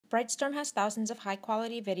Brightstorm has thousands of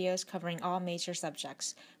high-quality videos covering all major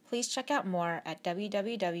subjects. Please check out more at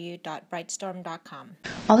www.brightstorm.com.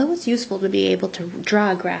 Although it's useful to be able to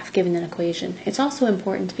draw a graph given an equation, it's also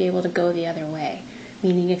important to be able to go the other way.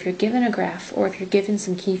 Meaning if you're given a graph or if you're given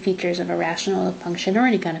some key features of a rational function or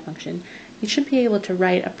any kind of function, you should be able to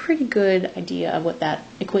write a pretty good idea of what that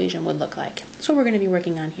equation would look like. That's what we're going to be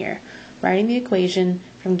working on here, writing the equation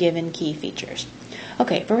from given key features.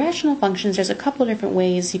 Okay, for rational functions, there's a couple different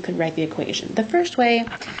ways you could write the equation. The first way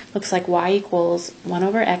looks like y equals 1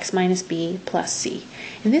 over x minus b plus c.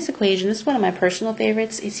 In this equation, this is one of my personal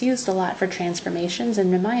favorites. It's used a lot for transformations,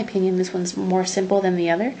 and in my opinion, this one's more simple than the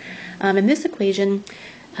other. In this equation,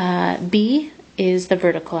 b is the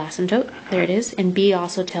vertical asymptote. There it is. And b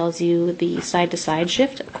also tells you the side-to-side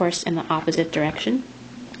shift, of course, in the opposite direction.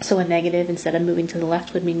 So a negative, instead of moving to the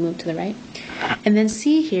left, would mean move to the right. And then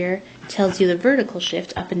C here tells you the vertical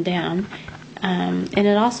shift up and down. And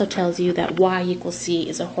it also tells you that y equals c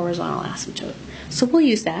is a horizontal asymptote. So we'll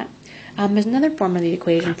use that. There's another form of the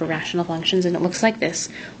equation for rational functions, and it looks like this,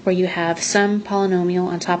 where you have some polynomial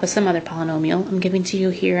on top of some other polynomial. I'm giving to you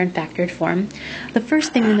here in factored form. The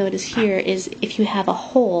first thing to notice here is if you have a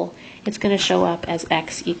whole, it's going to show up as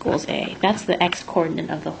x equals a. That's the x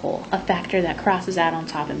coordinate of the whole, a factor that crosses out on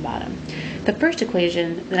top and bottom. The first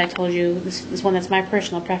equation that I told you, this one that's my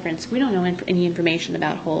personal preference, we don't know any information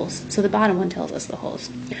about wholes, so the bottom one tells us the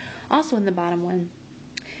wholes. Also in the bottom one,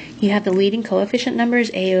 you have the leading coefficient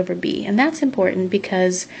numbers a over b, and that's important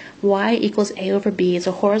because y equals a over b is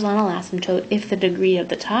a horizontal asymptote if the degree of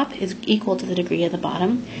the top is equal to the degree of the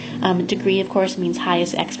bottom. Degree, of course, means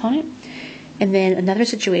highest exponent. And then another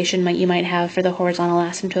situation you might have for the horizontal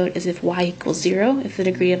asymptote is if y equals 0, if the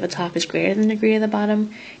degree of the top is greater than the degree of the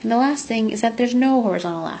bottom. And the last thing is that there's no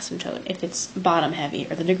horizontal asymptote if it's bottom heavy,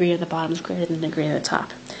 or the degree of the bottom is greater than the degree of the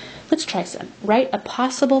top. Let's try some. Write a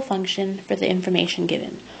possible function for the information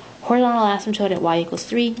given. Horizontal asymptote at y equals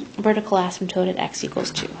 3, vertical asymptote at x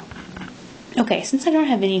equals 2. Okay, since I don't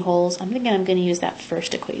have any holes, I'm thinking I'm going to use that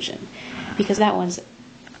first equation, because that one's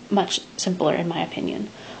much simpler in my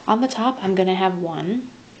opinion. On the top, I'm going to have 1,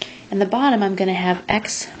 and the bottom, I'm going to have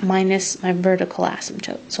x minus my vertical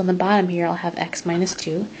asymptote. So on the bottom here, I'll have x minus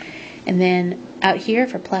 2, and then out here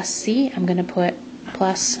for plus c, I'm going to put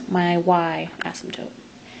plus my y asymptote.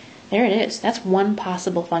 There it is. That's one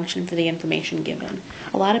possible function for the information given.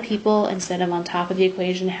 A lot of people, instead of on top of the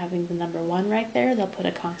equation having the number 1 right there, they'll put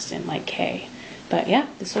a constant like k. But yeah,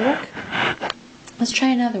 this will work. Let's try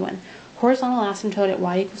another one. Horizontal asymptote at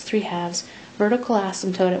y equals 3 halves, vertical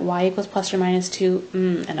asymptote at y equals plus or minus 2,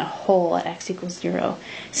 and a hole at x equals 0.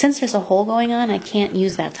 Since there's a hole going on, I can't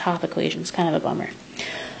use that top equation. It's kind of a bummer.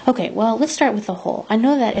 Okay, well, let's start with the hole. I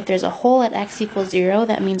know that if there's a hole at x equals 0,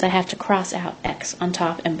 that means I have to cross out x on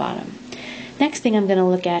top and bottom. Next thing I'm going to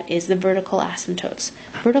look at is the vertical asymptotes.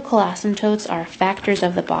 Vertical asymptotes are factors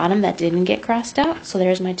of the bottom that didn't get crossed out, so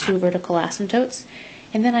there's my 2 vertical asymptotes.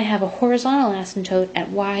 And then I have a horizontal asymptote at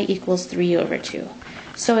y equals 3 over 2.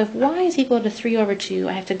 So if y is equal to 3 over 2,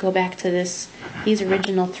 I have to go back to these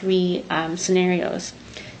original 3 scenarios.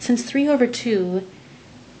 Since 3 over 2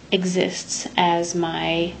 exists as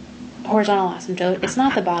my horizontal asymptote, it's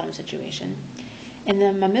not the bottom situation. And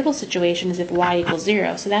then my middle situation is if y equals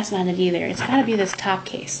 0, so that's not it either. It's got to be this top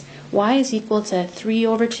case. Y is equal to 3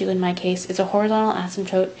 over 2 in my case. It's a horizontal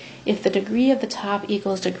asymptote if the degree of the top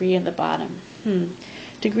equals degree of the bottom.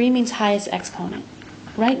 Degree means highest exponent.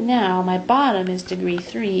 Right now, my bottom is degree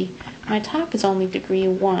 3. My top is only degree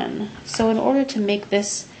 1. So in order to make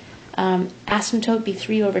this asymptote be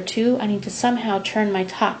 3 over 2, I need to somehow turn my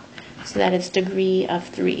top so that it's degree of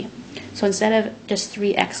 3. So instead of just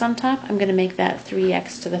 3x on top, I'm going to make that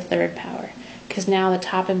 3x to the 3rd power, because now the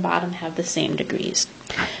top and bottom have the same degrees.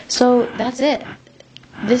 So that's it.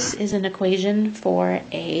 This is an equation for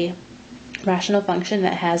a rational function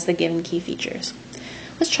that has the given key features.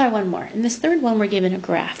 Let's try one more. In this third one, we're given a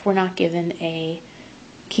graph. We're not given a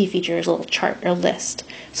key features, a little chart or list.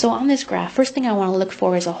 So on this graph, first thing I want to look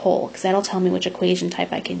for is a hole, because that'll tell me which equation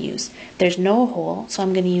type I can use. There's no hole, so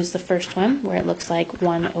I'm going to use the first one, where it looks like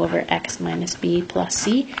 1 over x minus b plus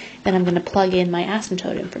c. Then I'm going to plug in my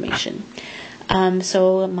asymptote information.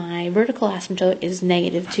 So my vertical asymptote is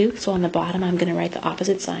negative 2, so on the bottom I'm going to write the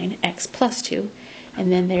opposite sign, x plus 2. And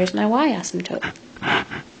then there's my y asymptote.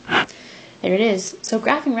 There it is. So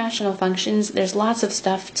graphing rational functions, there's lots of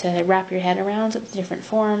stuff to wrap your head around, the different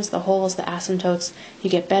forms, the holes, the asymptotes. You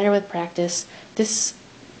get better with practice. This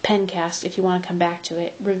pencast, if you want to come back to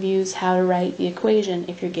it, reviews how to write the equation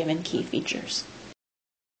if you're given key features.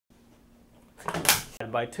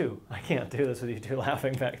 By 2. I can't do this with you two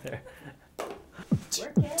laughing back there.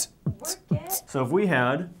 Work it. So if we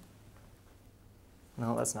had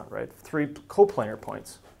No, that's not right. 3 coplanar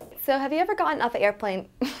points. So have you ever gotten off an airplane?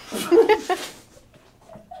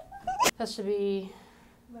 Has to be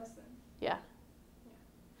less than. Yeah.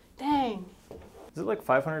 Dang. Is it like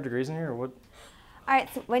 500 degrees in here or what? All right,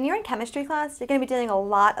 so when you're in chemistry class, you're going to be doing a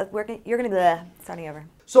lot of work. You're going to be starting over.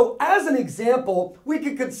 So as an example, we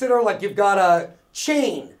could consider like you've got a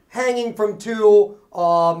chain hanging from two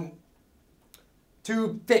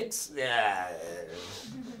fixed.